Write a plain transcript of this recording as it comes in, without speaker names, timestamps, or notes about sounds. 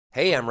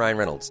Hey, I'm Ryan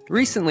Reynolds.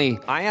 Recently,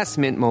 I asked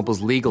Mint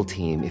Mobile's legal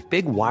team if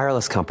big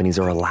wireless companies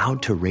are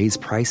allowed to raise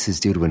prices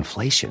due to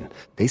inflation.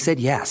 They said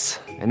yes.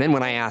 And then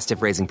when I asked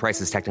if raising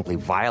prices technically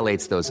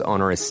violates those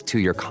onerous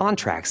two-year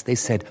contracts, they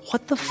said,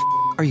 "What the f***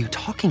 are you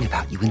talking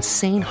about, you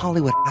insane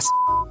Hollywood ass?"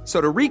 So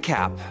to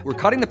recap, we're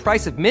cutting the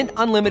price of Mint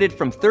Unlimited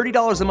from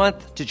 $30 a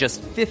month to just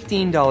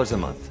 $15 a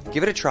month.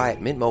 Give it a try at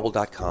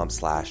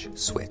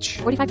mintmobile.com/switch.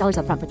 $45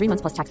 up front for 3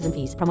 months plus taxes and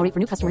fees. Promo rate for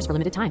new customers for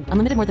limited time.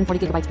 Unlimited more than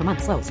 40 gigabytes per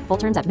month. Slows full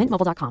terms at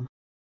mintmobile.com.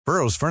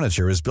 Burrow's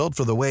furniture is built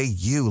for the way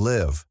you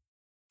live.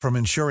 From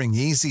ensuring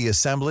easy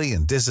assembly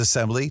and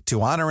disassembly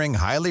to honoring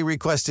highly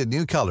requested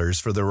new colors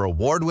for their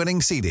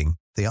award-winning seating,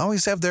 they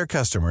always have their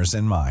customers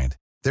in mind.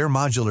 Their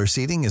modular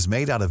seating is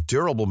made out of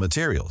durable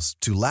materials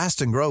to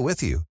last and grow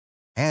with you.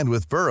 And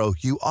with Burrow,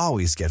 you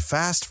always get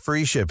fast,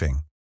 free shipping.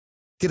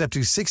 Get up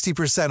to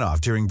 60% off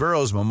during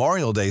Burrow's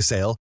Memorial Day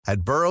sale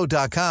at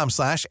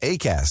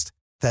burrow.com/ACAST.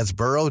 That's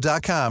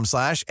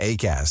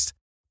burrow.com/ACAST.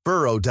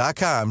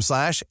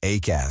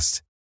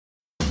 burrow.com/ACAST.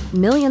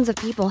 Millions of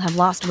people have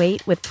lost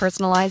weight with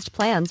personalized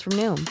plans from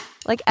Noom.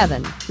 Like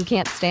Evan, who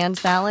can't stand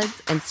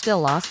salads and still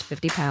lost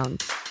 50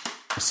 pounds.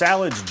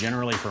 Salads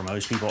generally for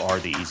most people are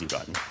the easy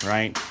button,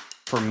 right?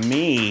 For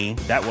me,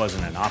 that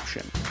wasn't an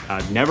option.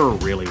 I never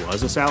really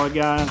was a salad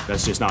guy.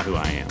 That's just not who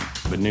I am.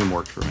 But Noom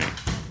worked for me.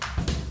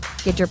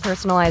 Get your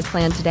personalized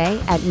plan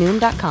today at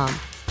Noom.com.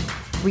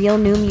 Real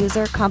Noom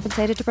user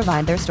compensated to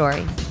provide their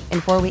story.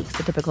 In 4 weeks,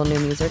 the typical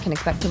Noom user can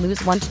expect to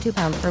lose 1 to 2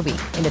 pounds per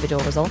week.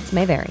 Individual results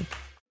may vary.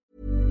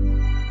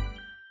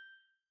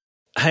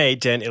 Hey,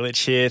 Dan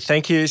Illich here.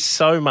 Thank you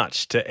so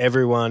much to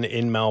everyone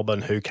in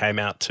Melbourne who came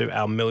out to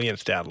our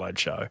millionth download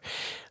show.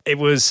 It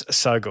was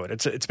so good.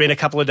 It's been a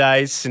couple of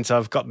days since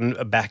I've gotten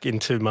back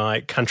into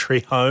my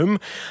country home,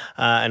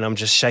 and I'm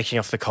just shaking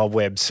off the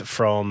cobwebs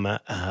from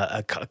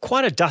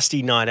quite a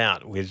dusty night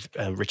out with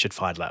Richard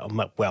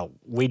Fidler. Well,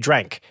 we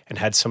drank and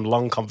had some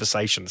long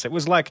conversations. It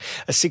was like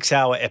a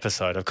 6-hour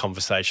episode of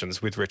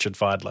conversations with Richard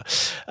Fidler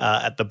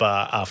at the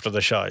bar after the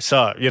show.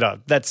 So,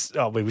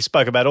 we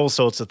spoke about all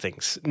sorts of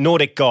things,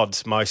 Nordic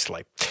gods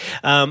mostly.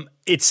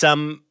 It's a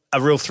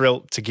real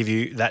thrill to give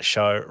you that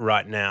show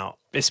right now,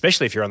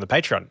 especially if you're on the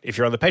Patreon. If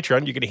you're on the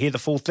Patreon, you're going to hear the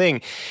full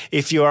thing.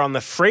 If you are on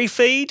the free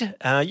feed,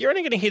 you're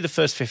only going to hear the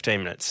first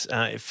 15 minutes.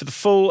 For the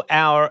full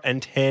hour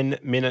and 10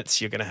 minutes,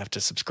 you're going to have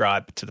to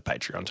subscribe to the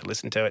Patreon to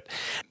listen to it.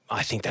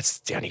 I think that's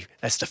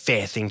the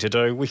fair thing to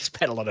do. We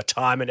spent a lot of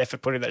time and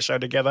effort putting that show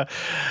together.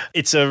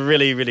 It's a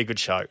really, really good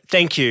show.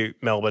 Thank you,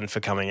 Melbourne, for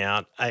coming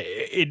out.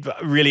 It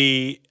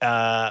really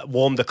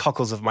warmed the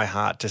cockles of my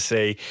heart to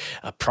see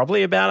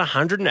probably about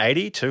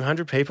 180,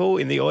 200 people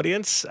in the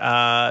audience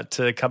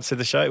to come see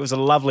the show. It was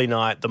a lovely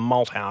night. The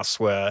Malt House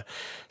were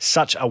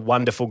such a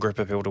wonderful group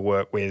of people to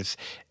work with,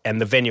 and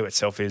the venue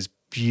itself is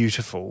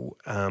beautiful.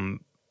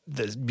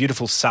 The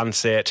beautiful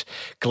sunset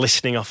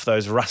glistening off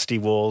those rusty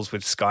walls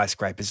with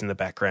skyscrapers in the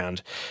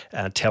background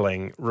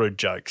telling rude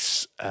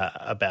jokes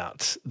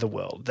about the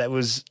world. That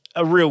was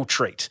a real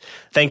treat.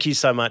 Thank you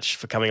so much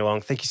for coming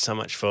along. Thank you so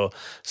much for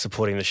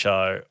supporting the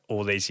show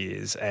all these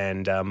years.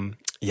 And,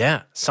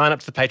 sign up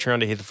to the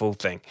Patreon to hear the full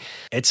thing.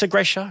 It's a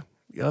great show.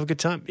 You'll have a good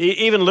time.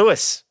 Even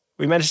Lewis.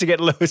 We managed to get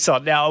Lewis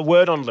on. Now, a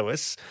word on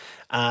Lewis.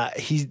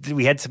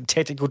 We had some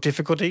technical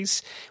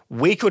difficulties.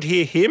 We could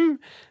hear him,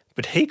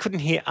 but he couldn't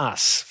hear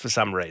us for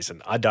some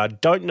reason. I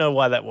don't know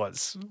why that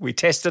was. We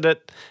tested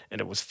it,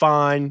 and it was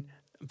fine.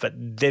 But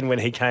then when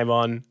he came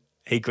on,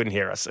 he couldn't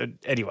hear us.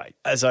 Anyway,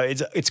 so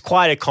it's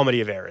quite a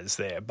comedy of errors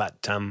there,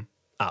 but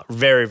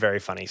very, very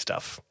funny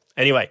stuff.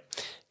 Anyway,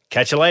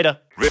 catch you later.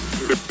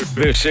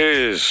 This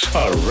is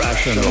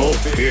Irrational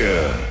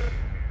Fear.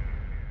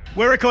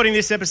 We're recording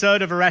this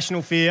episode of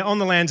Irrational Fear on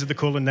the lands of the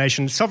Kulin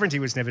Nation. Sovereignty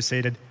was never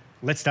ceded.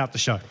 Let's start the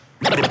show.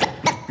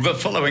 The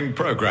following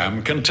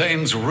program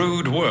contains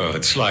rude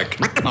words like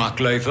Mark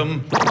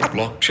Latham,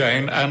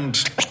 blockchain, and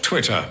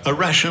Twitter.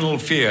 Irrational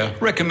Fear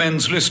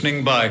recommends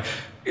listening by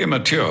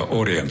immature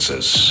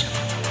audiences.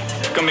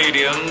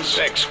 Comedians,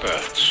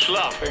 experts,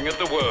 laughing at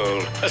the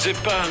world as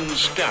it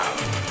burns down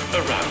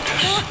around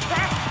us.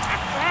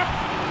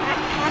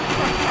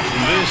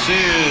 This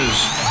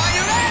is... Are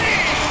you ready?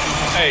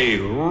 A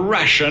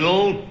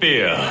Rational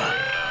Fear.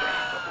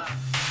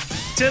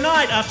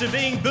 Tonight, after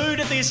being booed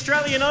at the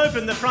Australian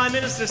Open, the Prime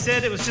Minister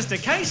said it was just a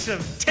case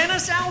of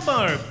tennis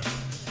elbow.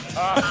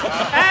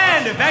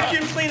 And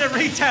vacuum cleaner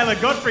retailer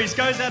Godfrey's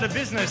goes out of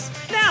business.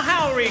 Now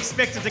how are we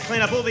expected to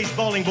clean up all these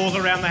bowling balls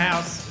around the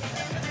house?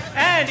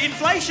 And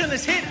inflation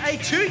has hit a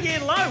 2-year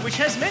low, which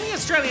has many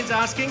Australians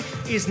asking,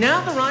 is now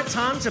the right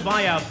time to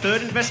buy our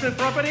third investment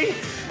property?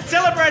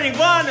 Celebrating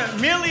 1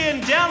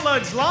 million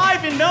downloads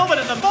live in Melbourne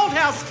at the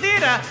Malthouse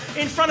Theatre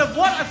in front of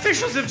what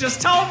officials have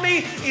just told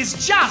me is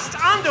just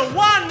under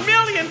 1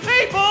 million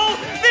people.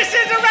 This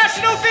is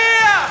Irrational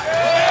Fear!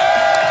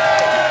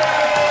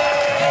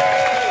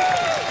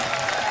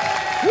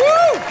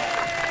 Woo!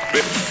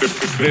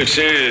 This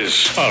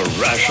is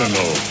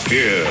Irrational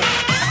Fear.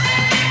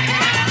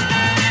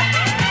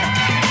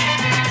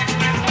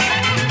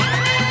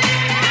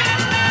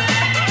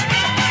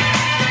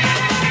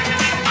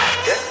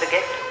 Just the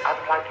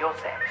you're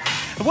set.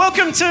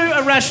 Welcome to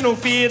Irrational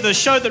Fear, the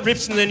show that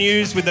rips in the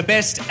news with the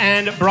best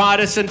and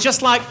brightest. And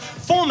just like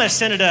former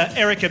Senator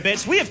Erica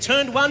Betts, we have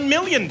turned 1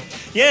 million.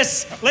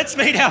 Yes, let's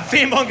meet our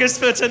fearmongers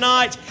for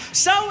tonight.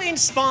 So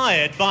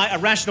inspired by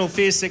Irrational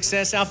Fear's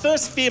success, our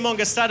first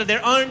fearmonger started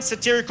their own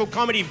satirical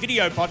comedy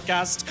video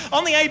podcast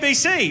on the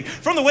ABC.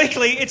 From The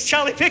Weekly, it's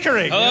Charlie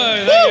Pickering.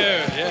 Hello,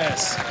 there you.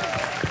 Yes.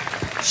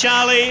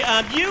 Charlie,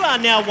 you are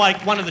now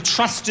like one of the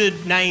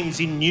trusted names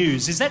in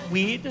news. Is that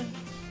weird?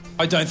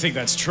 I don't think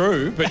that's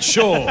true, but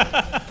sure.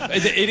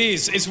 It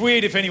is. It's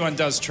weird if anyone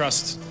does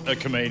trust a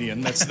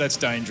comedian. That's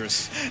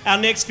dangerous. Our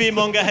next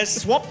fearmonger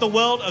has swapped the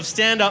world of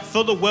stand-up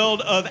for the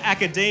world of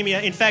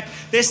academia. In fact,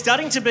 they're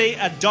studying to be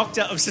a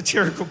doctor of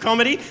satirical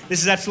comedy.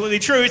 This is absolutely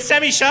true. It's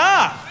Sammy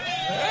Shah.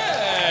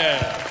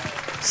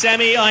 Yeah.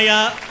 Sammy,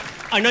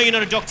 I know you're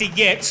not a doctor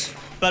yet,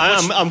 but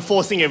I'm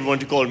forcing everyone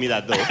to call me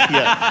that, though.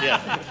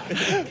 Yeah.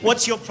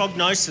 What's your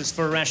prognosis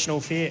for Irrational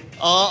Fear?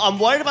 I'm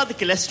worried about the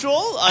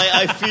cholesterol.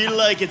 I feel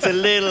like it's a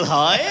little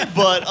high,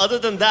 but other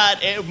than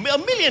that, 1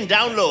 million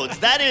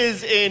downloads. That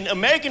is in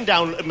American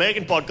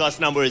podcast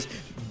numbers,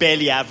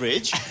 barely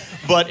average.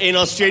 But in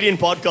Australian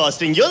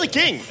podcasting, you're the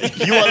king.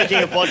 You are the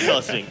king of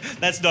podcasting.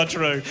 That's not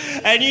true.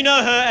 And you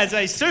know her as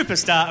a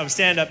superstar of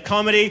stand-up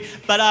comedy,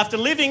 but after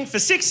living for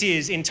 6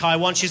 years in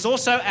Taiwan, she's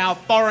also our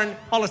foreign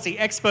policy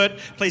expert.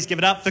 Please give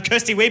it up for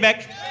Kirsty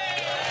Wiebeck.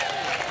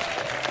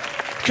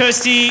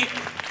 Kirsty,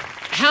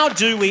 how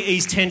do we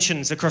ease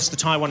tensions across the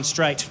Taiwan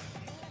Strait?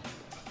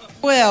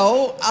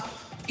 Well,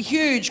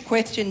 huge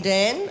question,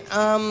 Dan.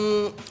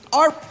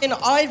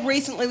 I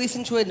recently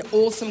listened to an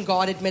awesome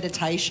guided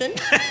meditation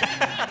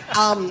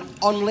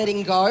on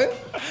letting go,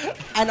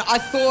 and I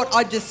thought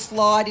I'd just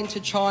slide into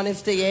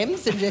China's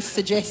DMs and just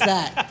suggest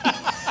that.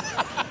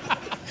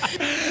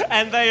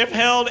 And they have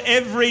held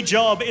every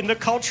job in the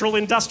cultural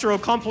industrial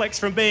complex,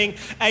 from being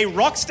a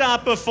rock star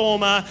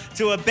performer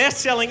to a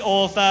best-selling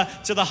author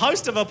to the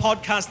host of a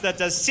podcast that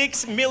does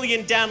 6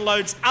 million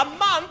downloads a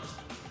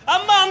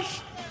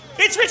month.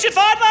 It's Richard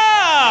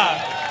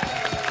Feidler!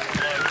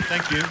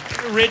 Thank you.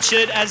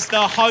 Richard, as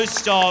the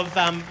host of,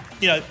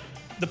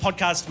 the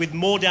podcast with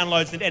more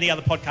downloads than any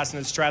other podcast in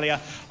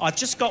Australia, I've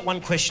just got one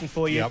question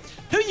for you. Yep.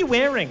 Who are you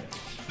wearing?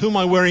 Who am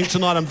I wearing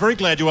tonight? I'm very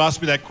glad you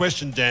asked me that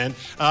question, Dan.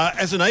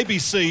 As an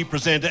ABC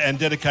presenter and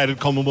dedicated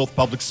Commonwealth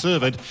public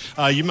servant,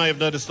 you may have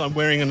noticed I'm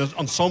wearing an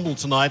ensemble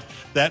tonight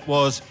that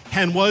was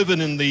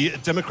handwoven in the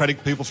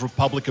Democratic People's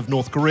Republic of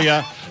North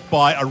Korea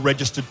by a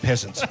registered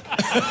peasant.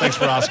 Thanks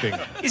for asking.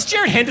 Is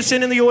Jared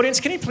Henderson in the audience?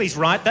 Can you please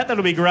write that?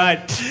 That'll be great.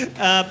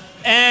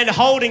 And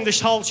holding the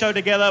whole show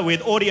together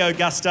with audio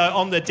gusto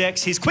on the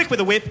decks, he's quick with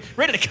a whip,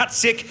 ready to cut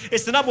sick.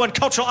 It's the #1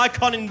 cultural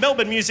icon in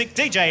Melbourne music,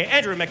 DJ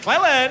Andrew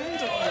McClelland.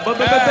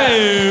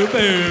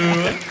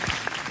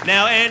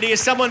 Now, Andy, as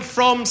someone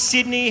from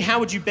Sydney, how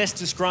would you best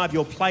describe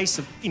your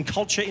place in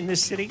culture in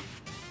this city?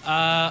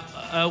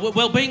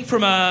 Well, being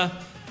from a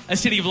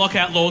city of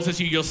lockout laws, as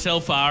you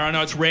yourself are, I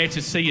know it's rare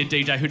to see a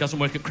DJ who doesn't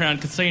work at Crown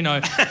Casino,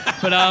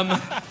 but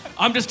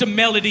I'm just a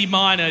melody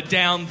miner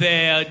down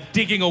there,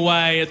 digging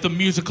away at the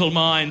musical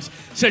mines,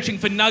 searching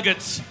for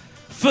nuggets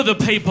for the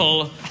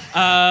people.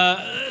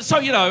 Does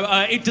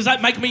that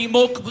make me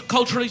more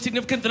culturally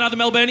significant than other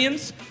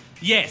Melburnians?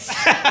 Yes.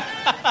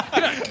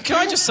 Can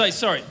I just say,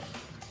 sorry,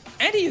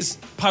 Andy is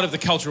part of the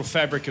cultural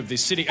fabric of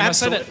this city. And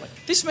Absolutely. I say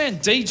that this man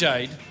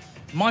DJ'd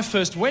my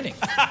first wedding.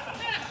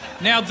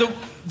 Now,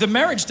 the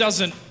marriage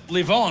doesn't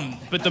live on,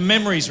 but the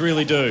memories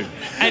really do.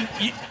 And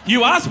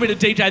you asked me to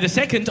DJ the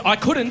second, I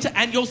couldn't,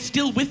 and you're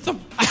still with them.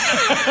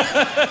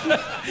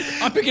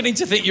 I'm beginning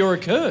to think you're a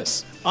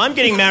curse. I'm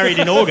getting married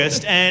in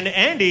August, and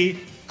Andy,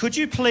 could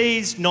you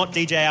please not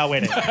DJ our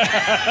wedding?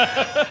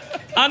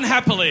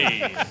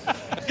 Unhappily.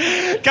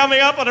 Coming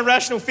up on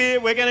Irrational Fear,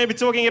 we're going to be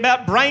talking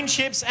about brain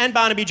chips and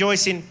Barnaby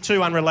Joyce in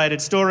 2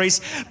 unrelated stories.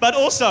 But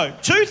also,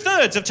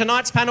 2/3 of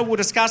tonight's panel will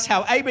discuss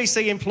how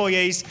ABC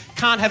employees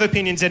can't have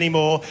opinions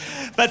anymore.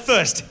 But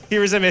first,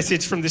 here is a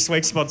message from this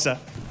week's sponsor.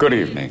 Good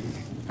evening.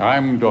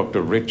 I'm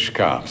Dr. Rich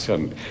Kant,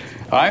 and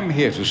I'm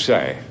here to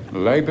say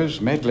Labour's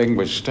meddling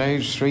with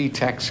Stage 3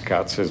 tax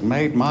cuts has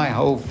made my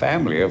whole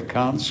family of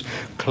Kants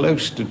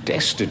close to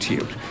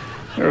destitute.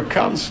 There are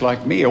cunts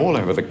like me all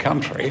over the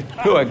country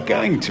who are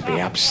going to be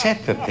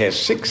upset that their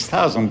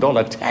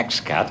 $6,000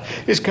 tax cut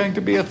is going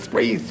to be a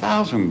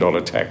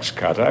 $3,000 tax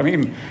cut. I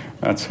mean,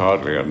 that's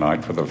hardly a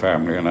night for the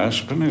family in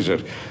Aspen, is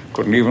it?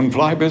 Couldn't even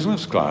fly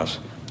business class.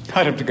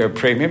 I'd have to go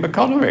premium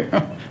economy,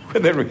 where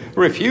they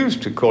refuse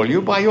to call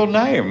you by your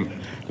name.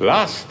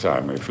 Last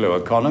time we flew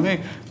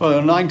economy, well,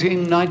 in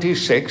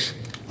 1996,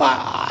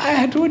 I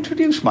had to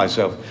introduce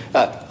myself.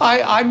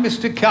 I'm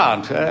Mr.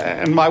 Kant,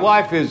 and my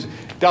wife is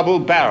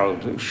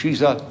double-barreled.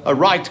 She's a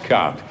right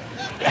Kant.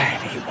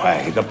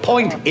 Anyway, the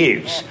point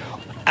is,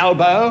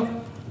 Albo,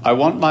 I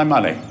want my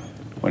money.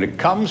 When it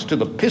comes to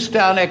the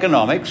piss-down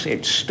economics,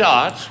 it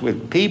starts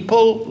with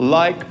people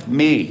like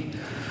me.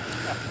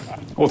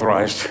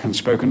 Authorised and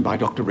spoken by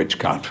Dr. Rich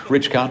Kant.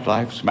 Rich Kant,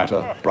 Lives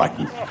Matter,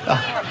 Brighton.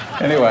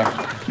 Anyway,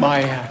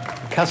 my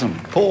cousin,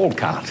 Paul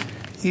Kant,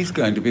 he's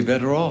going to be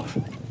better off.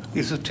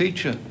 He's a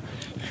teacher.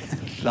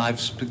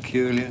 Life's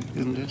peculiar,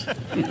 isn't it?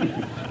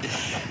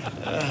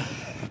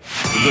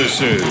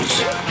 This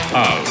is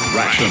A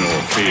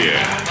Rational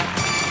Fear.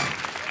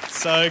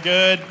 So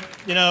good.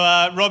 You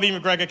know, Robbie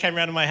McGregor came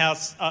round to my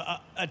house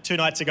 2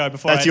 nights ago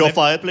before That's I your left.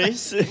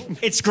 fireplace?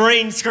 It's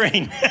green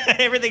screen.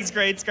 Everything's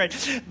green screen.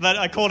 But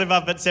I called him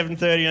up at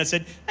 7:30 and I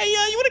said, hey,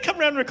 you want to come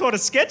round and record a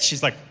sketch?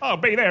 She's like, I'll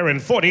be there in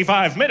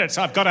 45 minutes.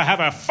 I've got to have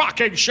a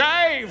fucking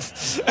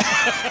shave.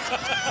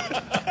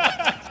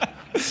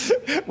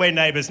 We're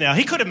neighbours now.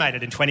 He could have made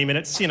it in 20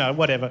 minutes, you know,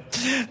 whatever.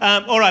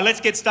 All right, let's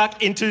get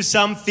stuck into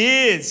some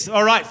fears.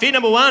 All right, fear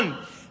number 1.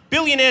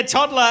 Billionaire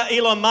toddler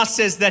Elon Musk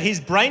says that his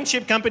brain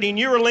chip company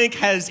Neuralink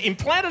has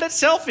implanted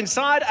itself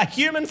inside a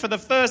human for the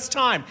first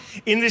time.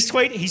 In this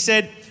tweet, he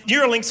said,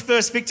 Neuralink's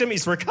first victim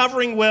is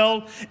recovering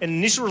well and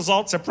initial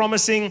results are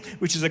promising,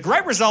 which is a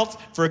great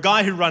result for a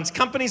guy who runs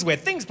companies where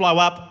things blow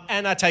up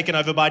and are taken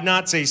over by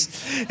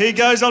Nazis. He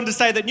goes on to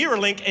say that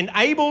Neuralink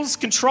enables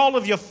control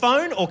of your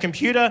phone or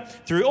computer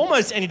through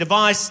almost any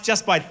device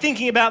just by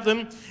thinking about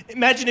them.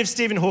 Imagine if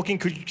Stephen Hawking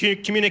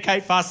could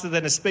communicate faster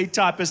than a speed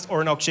typist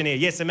or an auctioneer.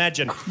 Yes,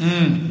 imagine.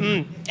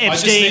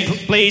 Epstein,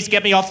 please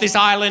get me off this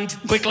island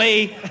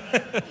quickly.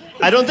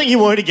 I don't think he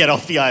wanted to get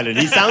off the island.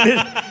 He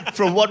sounded,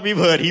 from what we've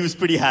heard, he was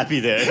pretty happy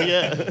there.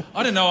 Yeah.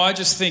 I don't know, I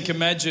just think,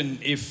 imagine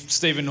if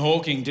Stephen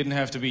Hawking didn't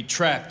have to be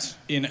trapped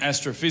in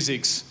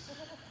astrophysics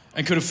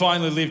and could have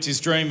finally lived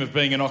his dream of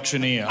being an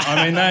auctioneer.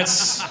 I mean,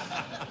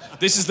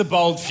 this is the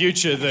bold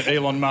future that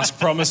Elon Musk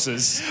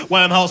promises.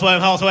 Wormholes,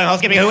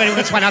 give me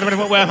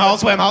 100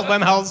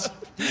 wormholes.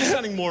 He's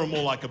sounding more and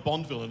more like a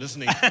Bond villain, isn't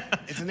he?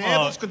 It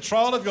enables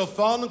control of your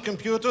phone and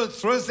computer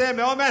through them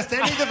almost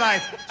any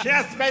device,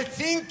 just by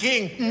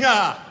thinking.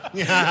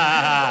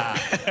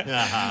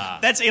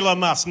 That's Elon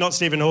Musk, not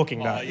Stephen Hawking,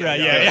 though.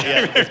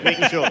 Yeah. Just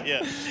making sure,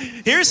 yeah.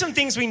 Here are some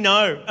things we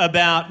know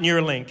about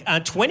Neuralink.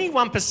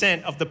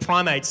 21% of the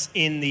primates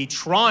in the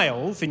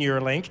trial for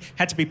Neuralink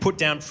had to be put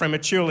down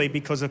prematurely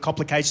because of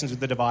complications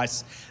with the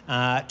device.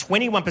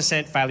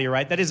 21% failure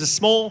rate. That is a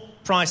small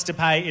price to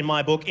pay, in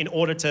my book, in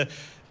order to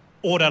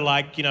order,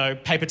 like, you know,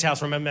 paper towels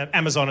from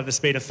Amazon at the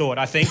speed of thought.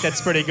 I think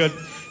that's pretty good.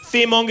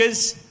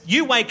 Fearmongers,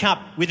 you wake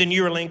up with a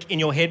Neuralink in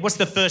your head. What's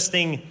the first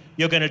thing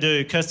you're going to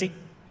do, Kirsty?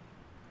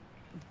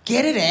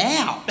 Get it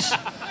out.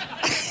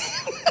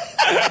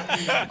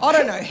 I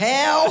don't know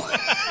how,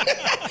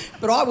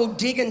 but I will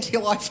dig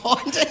until I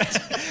find it.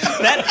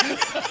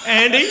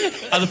 Andy?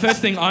 The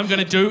first thing I'm going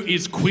to do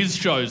is quiz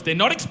shows. They're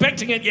not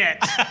expecting it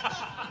yet.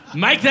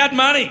 Make that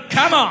money.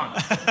 Come on.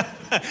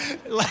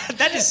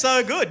 That is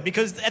so good,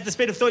 because at the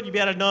speed of thought, you'd be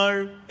able to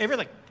know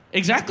everything.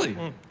 Exactly.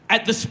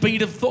 At the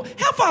speed of thought.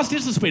 How fast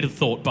is the speed of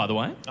thought, by the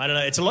way? I don't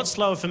know. It's a lot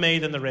slower for me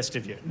than the rest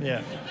of you.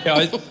 Yeah.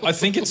 I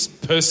think it's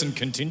person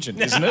contingent,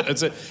 isn't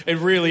it? It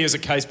really is a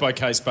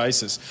case-by-case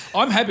basis.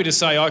 I'm happy to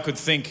say I could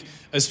think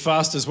as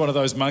fast as one of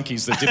those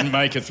monkeys that didn't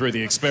make it through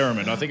the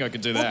experiment. I think I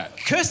could do that.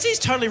 Kirsty's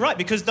totally right,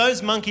 because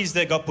those monkeys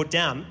that got put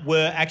down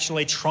were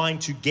actually trying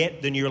to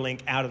get the Neuralink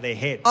out of their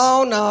heads.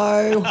 Oh,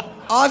 no.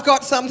 I've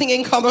got something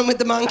in common with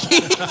the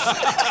monkeys.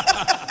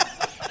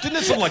 Didn't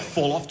it sort of like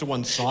fall off to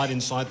one side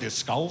inside their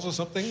skulls or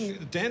something,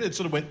 Dan? It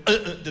sort of went,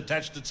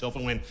 detached itself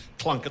and went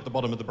clunk at the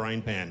bottom of the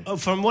brain pan.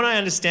 From what I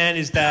understand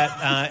is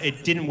that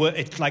it didn't work.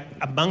 It's like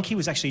a monkey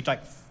was actually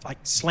like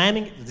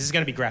slamming, this is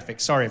going to be graphic,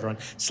 sorry everyone,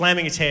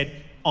 slamming its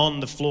head on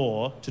the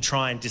floor to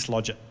try and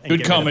dislodge it. And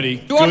Good comedy.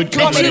 Do you want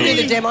me to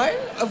do the demo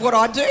of what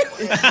I do?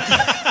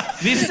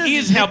 This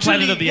is how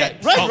Planet of the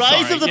Apes. Right,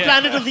 Rise of the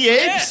Planet of the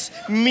Apes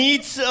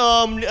meets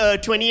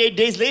 28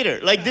 Days Later.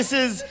 Like, this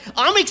is...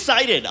 I'm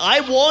excited.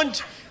 I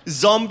want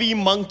zombie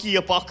monkey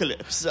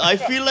apocalypse. I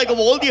feel like of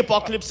all the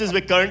apocalypses we're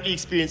currently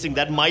experiencing,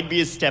 that might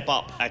be a step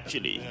up,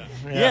 actually.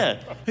 Yeah.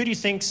 Who do you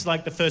think's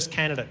like the first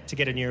candidate to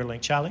get a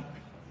Neuralink, Charlie?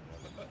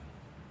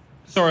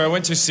 Sorry, I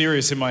went too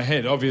serious in my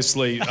head.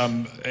 Obviously,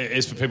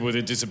 it's for people with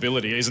a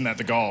disability. Isn't that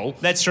the goal?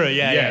 That's true,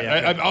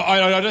 yeah.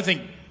 I don't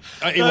think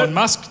Elon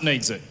Musk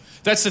needs it.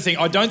 That's the thing.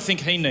 I don't think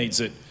he needs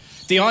it.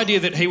 The idea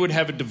that he would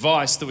have a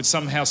device that would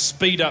somehow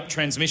speed up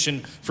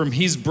transmission from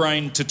his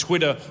brain to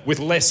Twitter with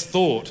less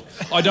thought,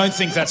 I don't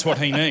think that's what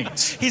he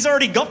needs. He's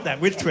already got that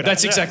with Twitter.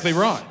 That's exactly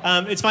right.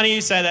 It's funny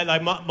you say that.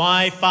 Like,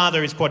 my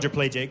father is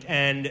quadriplegic,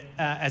 and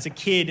as a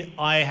kid,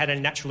 I had a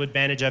natural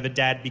advantage over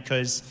Dad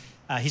because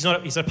he's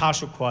a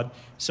partial quad.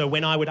 So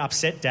when I would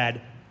upset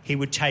Dad, he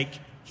would take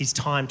his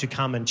time to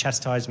come and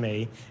chastise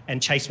me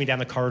and chase me down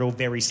the corridor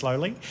very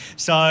slowly.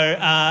 So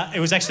it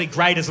was actually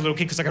great as a little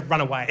kid because I could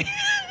run away.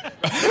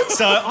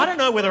 So I don't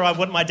know whether I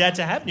want my dad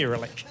to have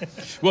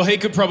Neuralink. Well, he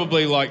could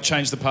probably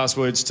change the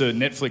passwords to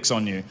Netflix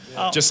on you,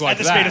 just like at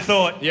the that. speed of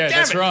thought. Yeah, Damn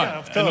that's it. right. Yeah,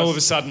 of and all course. of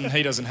a sudden,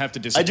 he doesn't have to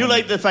I disappoint do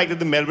like you. the fact that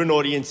the Melbourne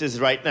audience is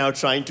right now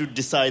trying to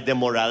decide their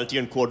morality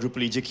on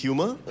quadriplegic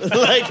humour.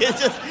 Like,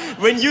 it's just...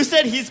 When you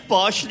said he's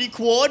partially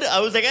quad, I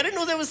was like, I didn't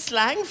know there was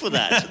slang for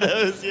that.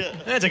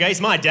 That's okay,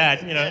 he's my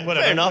dad,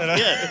 whatever. Fair enough,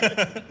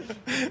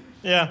 yeah.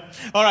 Yeah.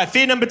 All right,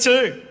 fear number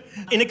 2.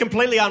 In a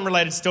completely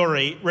unrelated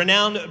story,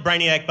 renowned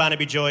brainiac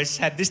Barnaby Joyce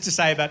had this to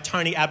say about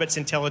Tony Abbott's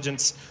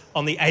intelligence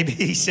on the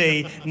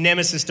ABC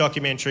Nemesis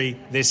documentary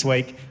this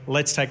week.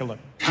 Let's take a look.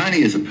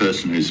 Tony is a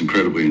person who's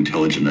incredibly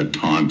intelligent at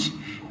times.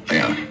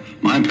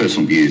 My own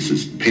personal view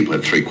is people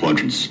have three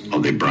quadrants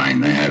of their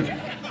brain. They have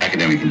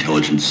academic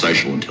intelligence,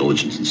 social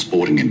intelligence, and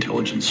sporting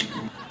intelligence.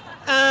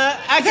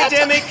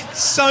 Academic,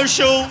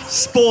 social,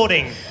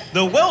 sporting.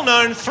 The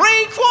well-known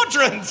three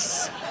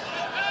quadrants.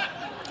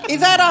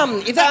 Is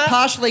that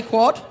partially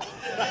quad?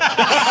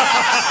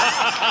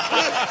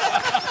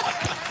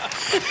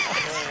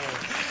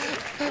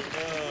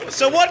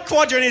 So what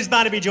quadrant is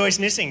Barnaby Joyce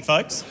missing,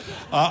 folks?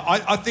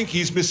 I think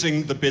he's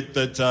missing the bit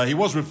that he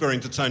was referring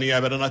to Tony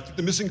Abbott, and I think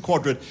the missing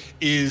quadrant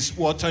is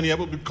what Tony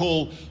Abbott would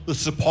call the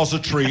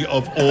suppository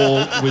of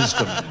all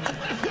wisdom.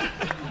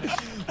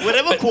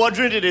 Whatever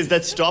quadrant it is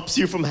that stops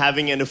you from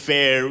having an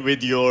affair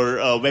with your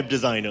web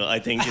designer, I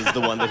think, is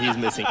the one that he's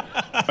missing.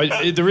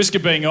 At the risk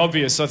of being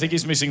obvious, I think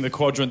he's missing the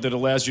quadrant that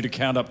allows you to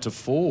count up to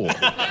 4.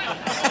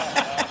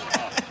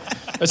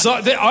 It's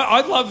like,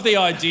 I love the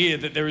idea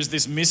that there is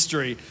this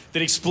mystery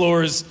that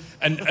explorers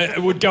and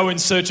would go in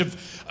search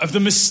of the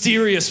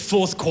mysterious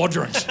fourth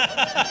quadrant.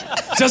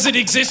 Does it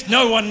exist?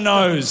 No one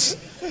knows.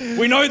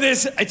 We know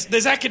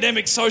there's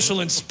academic,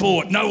 social, and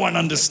sport. No one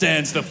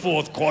understands the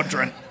fourth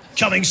quadrant.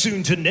 Coming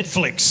soon to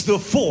Netflix, the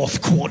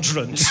fourth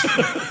quadrant.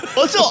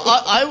 Also,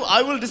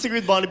 I will disagree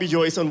with Barnaby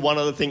Joyce on one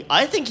other thing.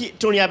 I think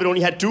Tony Abbott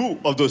only had 2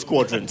 of those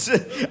quadrants.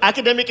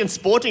 Academic and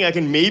sporting, I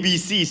can maybe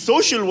see.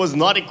 Social was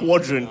not a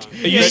quadrant.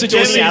 Are you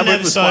suggesting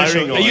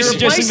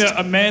that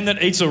a man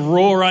that eats a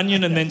raw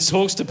onion and then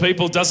talks to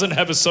people doesn't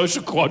have a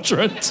social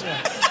quadrant?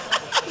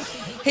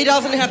 He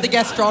doesn't have the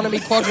gastronomy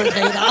quadrant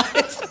either.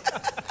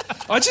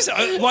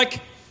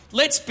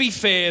 Let's be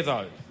fair,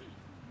 though.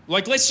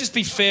 Let's just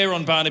be fair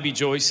on Barnaby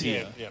Joyce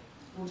here. Yeah.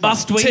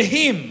 Must we? To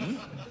him,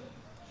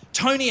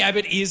 Tony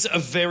Abbott is a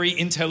very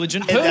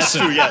intelligent person. That's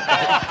true,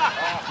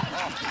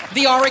 yeah.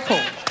 The Oracle.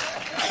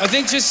 I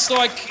think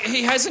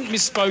he hasn't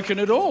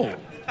misspoken at all.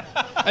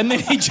 And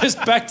then he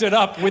just backed it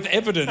up with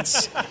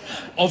evidence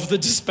of the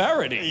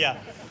disparity. Yeah.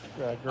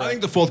 I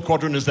think the fourth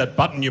quadrant is that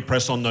button you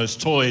press on those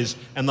toys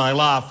and they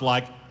laugh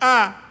like,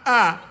 the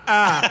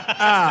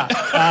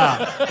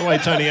way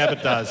Tony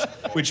Abbott does,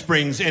 which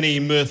brings any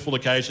mirthful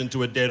occasion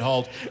to a dead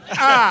halt.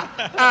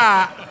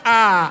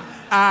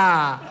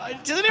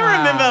 Does anyone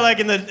remember,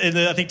 in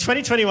the I think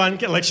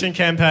 2021 election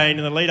campaign,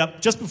 in the lead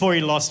up, just before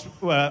he lost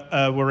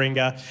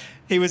Warringah,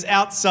 he was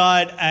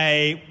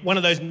outside one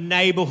of those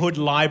neighbourhood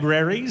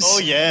libraries. Oh,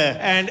 yeah.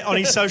 And on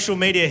his social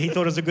media, he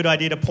thought it was a good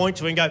idea to point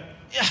to it and go,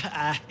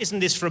 isn't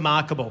this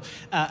remarkable?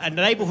 A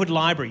neighbourhood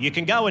library. You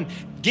can go and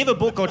give a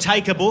book or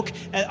take a book.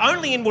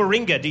 Only in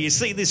Warringah do you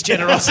see this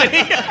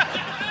generosity.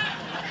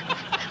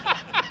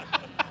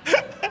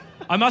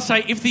 I must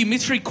say, if the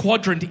mystery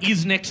quadrant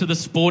is next to the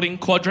sporting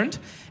quadrant,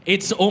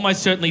 it's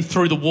almost certainly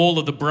through the wall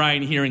of the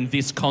brain hearing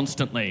this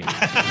constantly.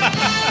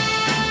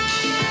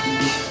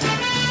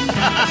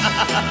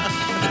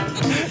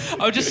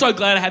 I'm just so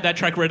glad I had that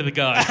track ready to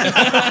go.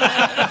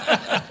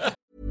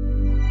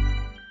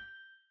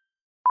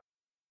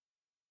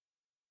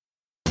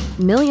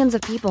 Millions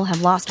of people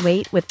have lost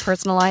weight with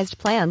personalized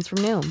plans from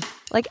Noom.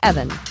 Like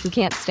Evan, who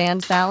can't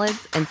stand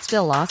salads and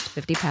still lost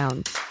 50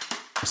 pounds.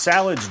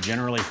 Salads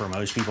generally for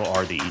most people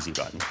are the easy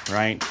button,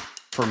 right?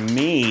 For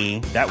me,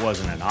 that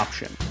wasn't an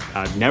option.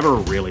 I never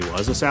really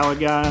was a salad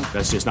guy.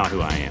 That's just not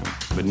who I am.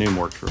 But Noom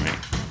worked for me.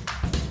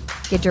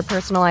 Get your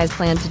personalized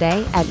plan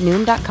today at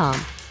Noom.com.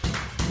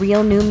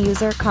 Real Noom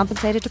user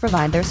compensated to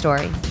provide their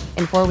story.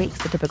 In 4 weeks,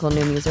 the typical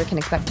Noom user can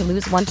expect to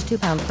lose 1 to 2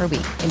 pounds per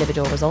week.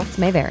 Individual results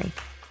may vary.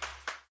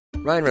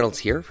 Ryan Reynolds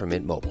here from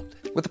Mint Mobile.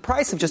 With the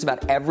price of just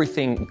about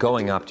everything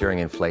going up during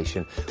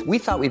inflation, we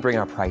thought we'd bring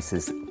our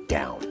prices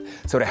down.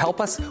 So to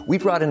help us, we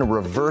brought in a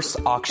reverse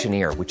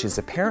auctioneer, which is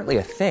apparently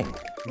a thing.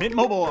 Mint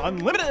Mobile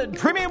Unlimited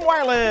Premium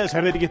Wireless.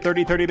 How to get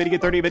 30, 30, bit to get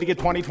 30, bit to get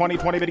 20, 20,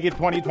 20, bit to get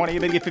 20, 20,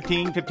 bit to get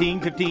 15,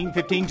 15, 15,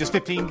 15, just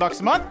 $15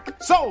 a month?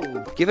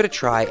 Sold! Give it a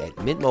try at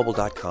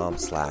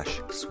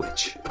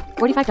mintmobile.com/switch.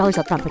 $45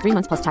 up front for 3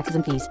 months plus taxes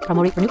and fees.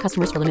 Promo rate for new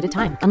customers for limited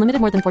time. Unlimited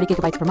more than 40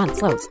 gigabytes per month.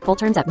 Slows full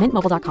terms at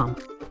mintmobile.com.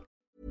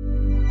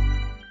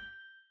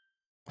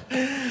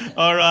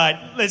 All right,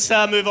 let's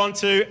move on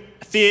to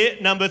fear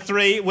number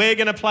 3. We're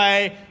going to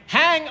play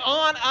Hang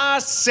On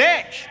a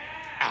Sec.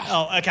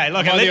 Oh, okay.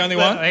 Look, am I the only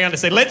one? Hang on a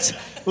sec. Let's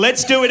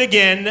do it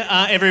again,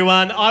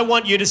 everyone. I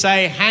want you to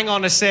say "hang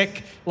on a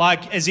sec"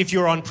 like as if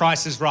you're on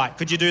Price is Right.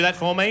 Could you do that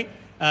for me?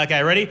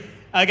 Okay, ready?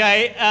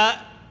 Okay,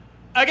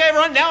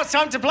 everyone. Now it's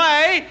time to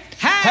play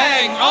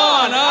Hang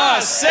On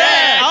a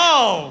Sec.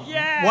 Oh,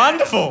 yeah!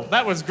 Wonderful.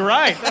 That was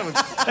great.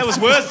 That was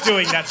worth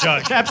doing that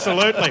joke.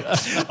 Absolutely.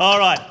 All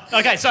right.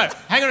 Okay, so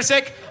hang on a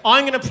sec.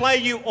 I'm going to play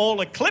you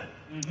all a clip,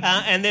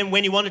 and then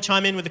when you want to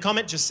chime in with a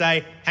comment, just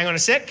say "hang on a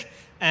sec."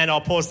 And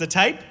I'll pause the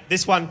tape.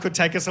 This one could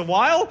take us a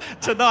while.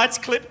 Tonight's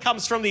clip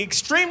comes from the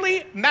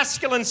extremely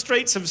masculine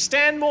streets of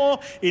Stanmore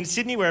in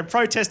Sydney, where a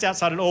protest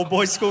outside an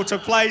all-boys school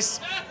took place.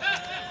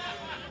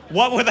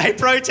 What were they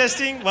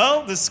protesting?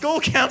 Well, the school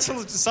council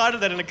has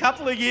decided that in a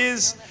couple of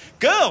years,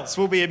 girls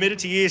will be admitted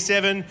to Year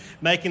 7,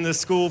 making the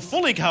school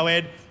fully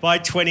co-ed by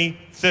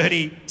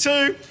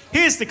 2032.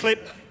 Here's the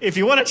clip. If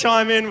you want to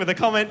chime in with a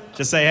comment,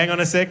 just say, hang on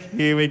a sec.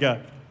 Here we go.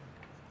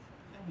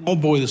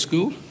 Old boy, the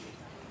school,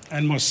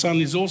 and my son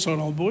is also an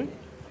old boy.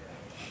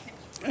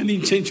 And the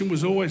intention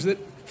was always that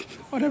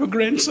I'd have a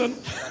grandson.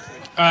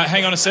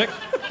 Hang on a sec.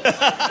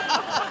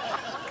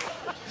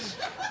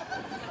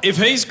 If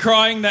he's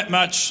crying that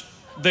much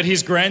that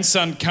his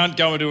grandson can't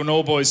go into an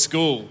all-boys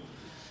school,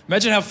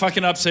 imagine how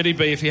fucking upset he'd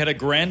be if he had a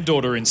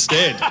granddaughter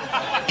instead.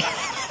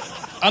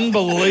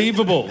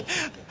 Unbelievable.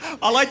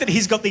 I like that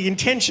he's got the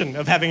intention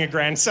of having a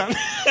grandson.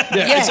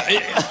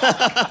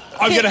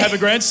 I'm going to have a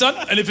grandson,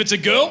 and if it's a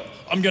girl,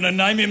 I'm going to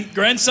name him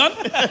grandson,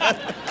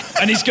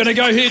 and he's going to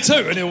go here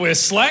too, and he'll wear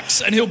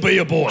slacks, and he'll be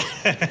a boy.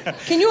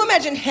 Can you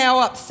imagine how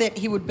upset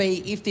he would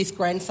be if this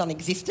grandson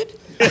existed?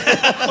 The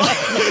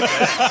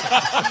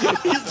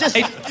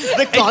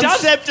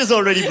concept is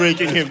already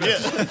breaking him.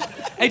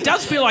 It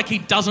does feel like he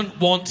doesn't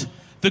want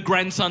the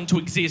grandson to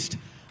exist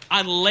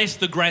unless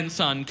the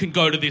grandson can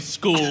go to this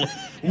school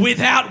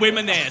without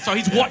women there. So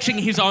he's watching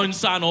his own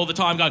son all the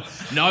time going,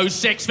 no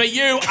sex for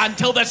you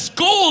until the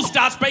school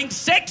starts being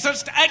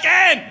sexist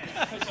again.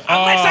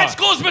 Unless that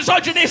school's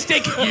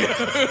misogynistic, you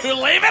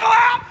leave it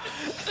alone.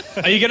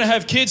 Are you going to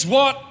have kids?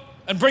 What?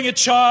 And bring a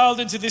child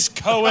into this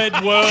co-ed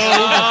world?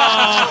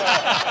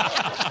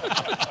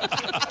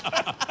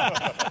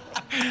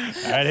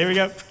 All right, here we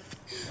go.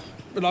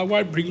 But I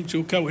won't bring him to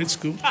a co-ed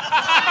school.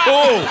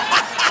 Oh!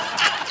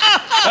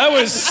 That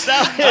was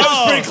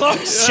pretty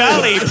close.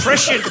 Charlie,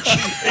 prescient.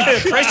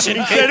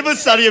 Incredible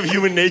study of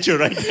human nature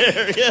right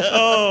there.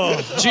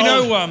 Yeah. Do you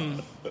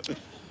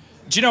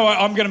know,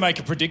 I'm going to make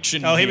a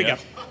prediction here we go.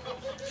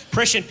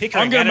 Prescient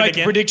Pickering. I'm going to make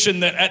a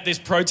prediction that at this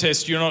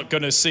protest you're not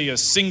going to see a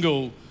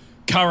single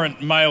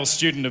current male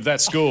student of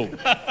that school.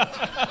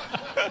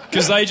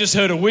 Because they just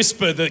heard a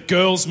whisper that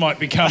girls might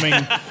be coming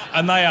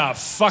and they are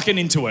fucking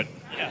into it.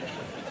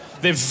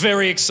 They're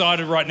very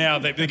excited right now.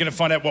 They're going to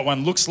find out what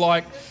one looks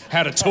like,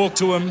 how to talk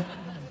to them.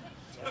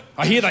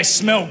 I hear they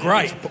smell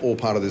great. All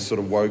part of this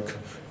sort of woke,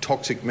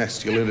 toxic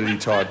masculinity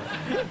type.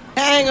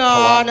 Hang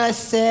on a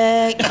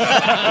sec.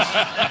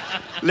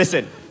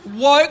 Listen.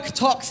 Woke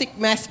toxic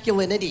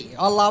masculinity.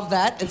 I love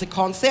that as a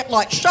concept.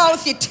 Like, show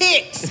us your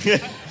tits.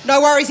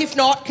 No worries if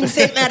not.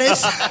 Consent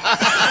matters.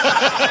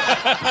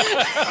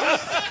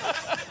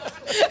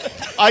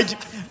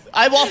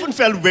 I've often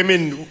felt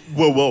women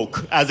were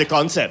woke as a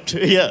concept.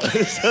 Yeah,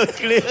 so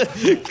clearly.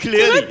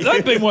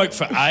 They've been woke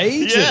for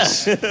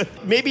ages. Yeah.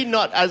 Maybe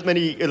not as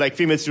many like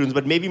female students,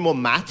 but maybe more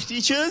math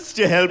teachers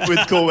to help with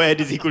co-ed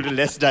is equal to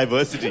less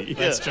diversity.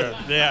 That's true.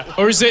 Yeah.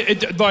 Or is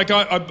it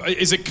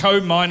is it co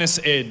minus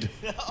ed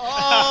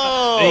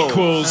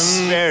equals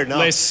fair enough.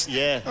 less to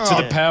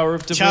the power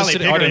of Charlie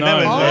diversity? I don't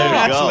Pickering, know.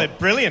 absolutely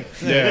brilliant.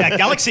 Yeah.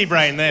 Galaxy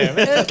brain there.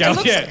 It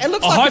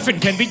looks a like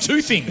hyphen can be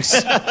two things.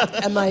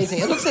 Amazing.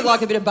 It looks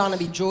like a bit of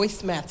Barnaby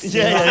Joyce maths.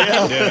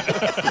 Yeah.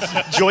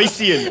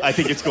 Joycean, I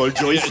think it's called.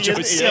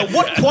 Joycean.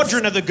 What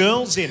quadrant are the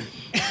girls in?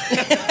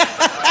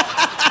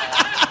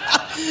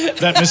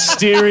 That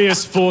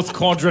mysterious fourth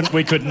quadrant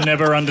we could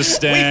never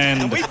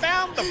understand. We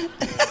found them.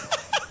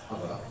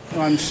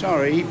 I'm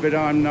sorry, but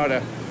I'm not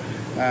a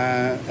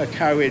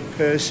co-ed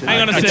person.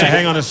 Hang on a sec.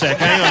 Hang on a sec.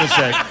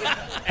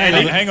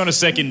 Hang on a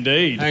sec,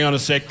 indeed. Hang on a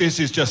sec. This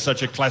is just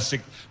such a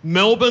classic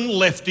Melbourne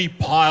lefty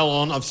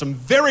pile-on of some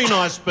very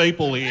nice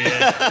people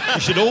here. You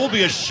should all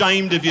be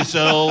ashamed of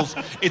yourselves.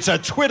 It's a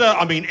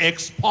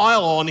X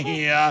pile-on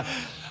here.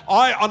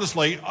 I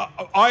honestly,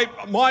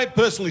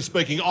 personally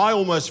speaking, I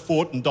almost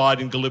fought and died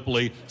in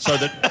Gallipoli so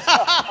that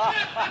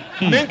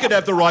men could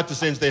have the right to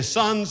send their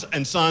sons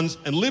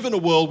and live in a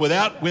world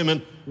without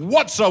women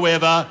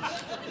whatsoever,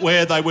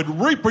 where they would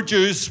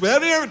reproduce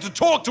without having to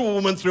talk to a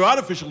woman through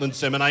artificial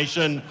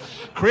insemination,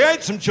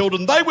 create some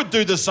children. They would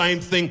do the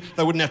same thing.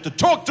 They wouldn't have to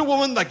talk to a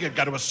woman. They could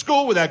go to a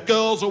school without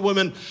girls or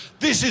women.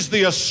 This is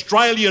the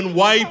Australian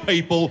way,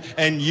 people,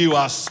 and you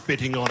are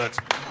spitting on it.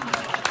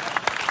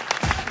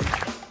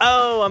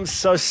 Oh, I'm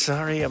so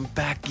sorry. I'm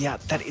back. Yeah,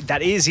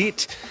 that is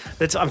it.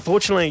 That's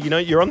unfortunately,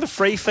 you're on the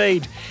free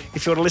feed.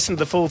 If you want to listen to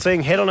the full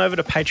thing, head on over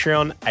to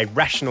Patreon,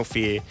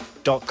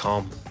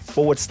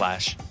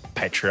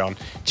 arationalfear.com/Patreon.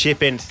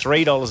 Chip in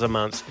 $3 a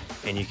month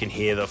and you can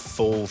hear the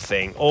full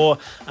thing. Or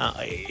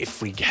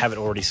if we haven't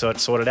already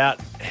sorted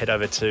out, head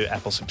over to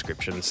Apple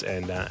subscriptions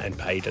and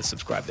pay to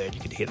subscribe there. You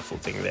can hear the full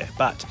thing there.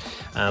 But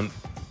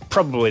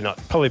probably not.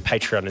 Probably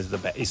Patreon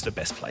is the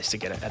best place to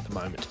get it at the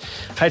moment.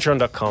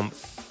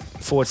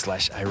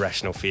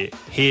 Patreon.com/arationalfear.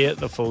 Hear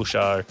the full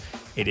show.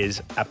 It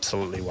is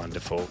absolutely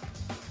wonderful.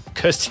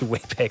 Kirsty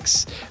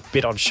Webbeck's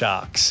bit on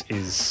sharks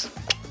is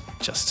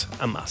just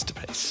a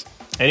masterpiece.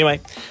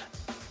 Anyway,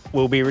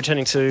 we'll be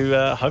returning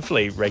to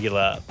hopefully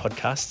regular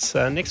podcasts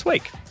next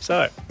week.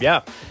 So,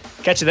 yeah,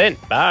 catch you then.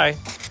 Bye.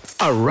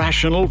 A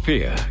Rational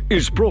Fear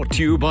is brought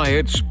to you by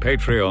its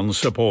Patreon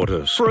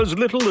supporters. For as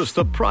little as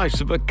the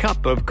price of a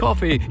cup of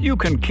coffee, you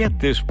can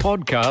get this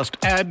podcast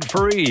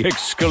ad-free,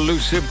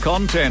 exclusive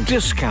content,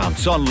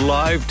 discounts on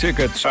live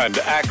tickets, and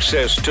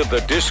access to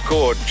the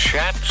Discord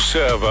chat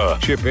server.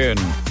 Chip in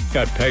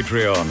at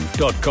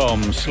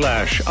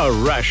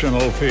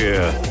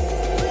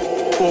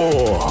patreon.com/arationalfear.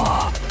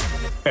 Or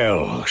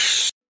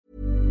else.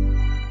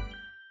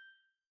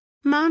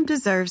 Mom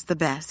deserves the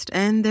best,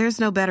 and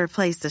there's no better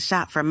place to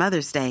shop for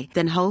Mother's Day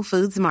than Whole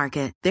Foods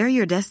Market. They're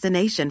your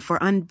destination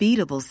for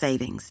unbeatable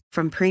savings,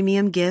 from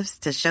premium gifts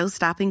to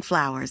show-stopping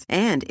flowers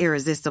and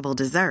irresistible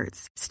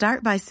desserts.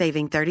 Start by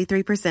saving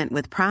 33%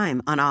 with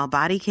Prime on all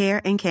body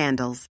care and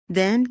candles.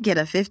 Then get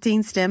a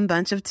 15-stem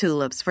bunch of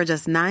tulips for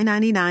just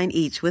 $9.99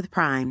 each with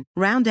Prime.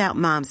 Round out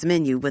Mom's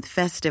menu with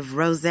festive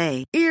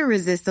rosé,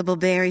 irresistible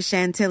berry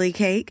chantilly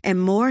cake,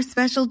 and more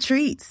special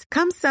treats.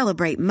 Come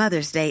celebrate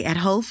Mother's Day at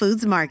Whole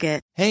Foods Market.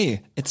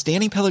 Hey, it's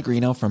Danny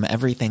Pellegrino from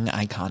Everything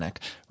Iconic.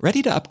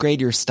 Ready to upgrade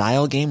your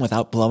style game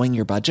without blowing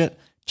your budget?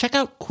 Check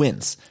out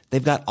Quince.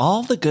 They've got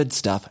all the good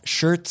stuff,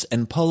 shirts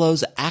and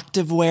polos,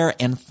 activewear,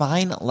 and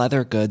fine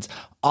leather goods,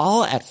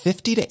 all at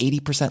 50 to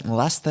 80%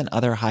 less than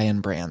other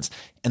high-end brands.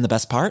 And the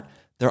best part?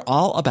 They're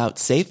all about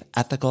safe,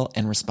 ethical,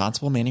 and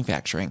responsible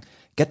manufacturing.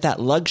 Get that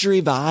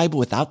luxury vibe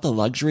without the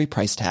luxury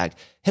price tag.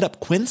 Hit up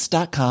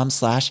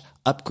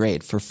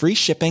quince.com/upgrade for free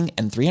shipping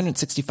and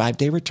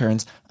 365-day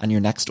returns on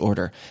your next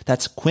order.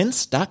 That's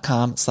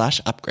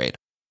quince.com/upgrade.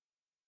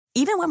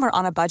 Even when we're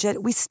on a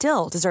budget, we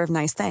still deserve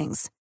nice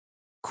things.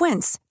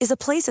 Quince is a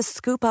place to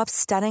scoop up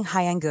stunning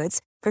high-end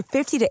goods for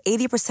 50 to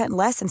 80%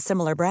 less than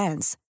similar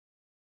brands.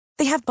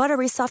 They have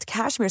buttery soft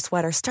cashmere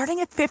sweaters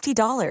starting at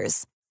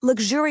 $50,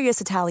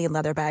 luxurious Italian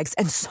leather bags,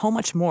 and so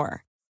much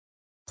more.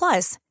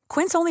 Plus,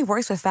 Quince only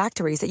works with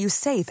factories that use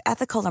safe,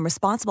 ethical, and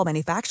responsible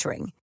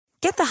manufacturing.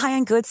 Get the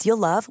high-end goods you'll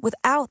love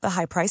without the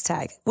high price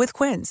tag with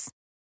Quince.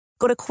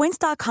 Go to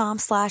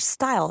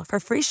quince.com/style for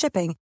free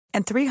shipping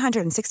and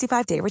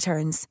 365-day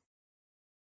returns.